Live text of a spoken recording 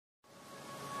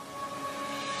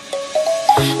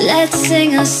Let's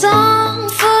sing a song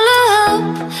full of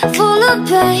hope, full of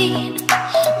pain.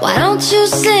 Why don't you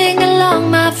sing along,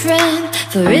 my friend?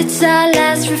 For it's our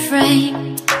last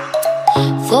refrain.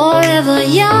 Forever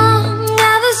young,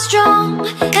 ever strong,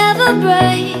 ever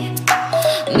brave.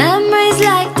 Memories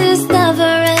like this never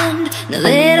end. No,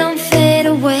 they don't fade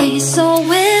away. So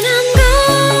when I'm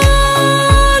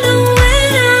gone, oh,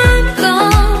 when I'm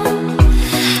gone,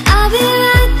 I'll be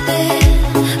right there,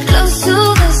 close to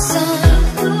the sun.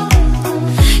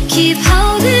 Keep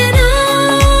holding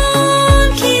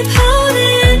on, keep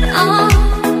holding on,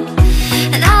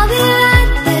 and I'll be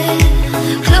right there,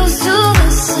 close to the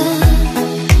sun,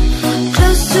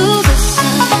 close to the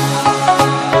sun.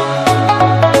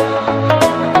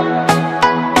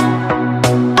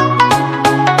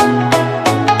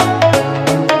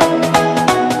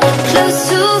 Close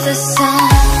to the sun.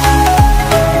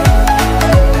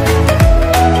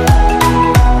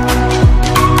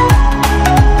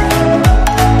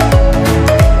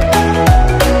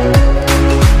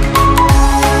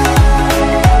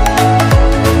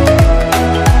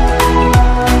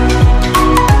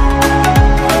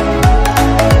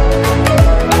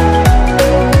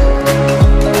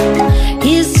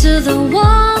 Here's to the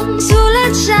ones who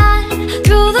let shine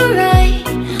through the rain,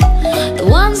 the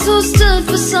ones who stood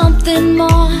for something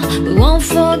more. We won't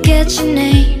forget your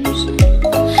names.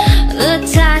 The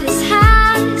tide is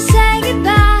high, say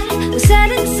goodbye, we set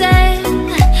it sail,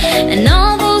 and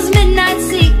all those midnight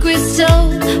secrets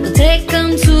told, we'll take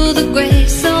them to the grave.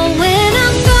 So when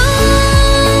I'm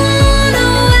gone,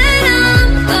 oh, when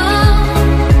I'm gone,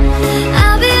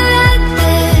 I'll be right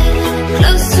there,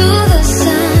 close to the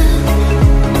sun.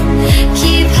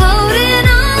 Keep holding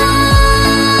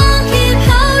on, keep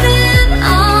holding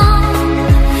on,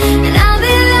 and I'll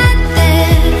be right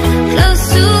there, close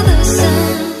to the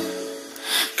sun,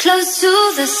 close to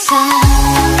the sun.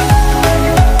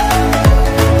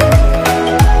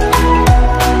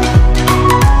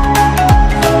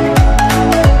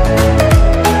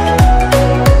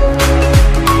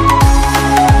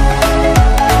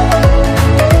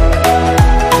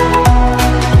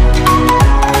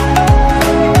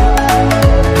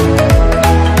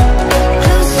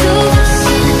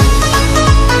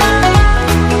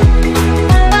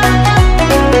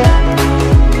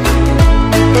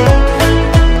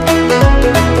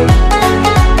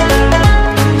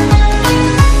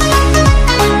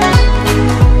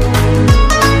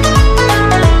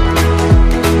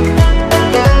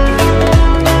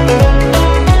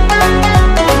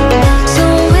 So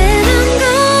when I'm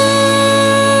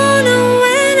gone, oh,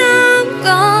 when I'm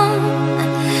gone,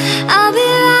 I'll be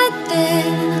right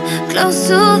there, close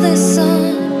to the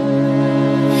sun.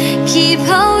 Keep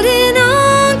holding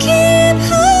on, keep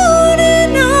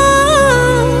holding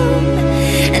on,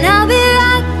 and I'll be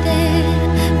right there,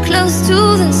 close to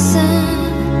the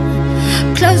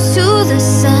sun, close to the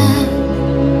sun.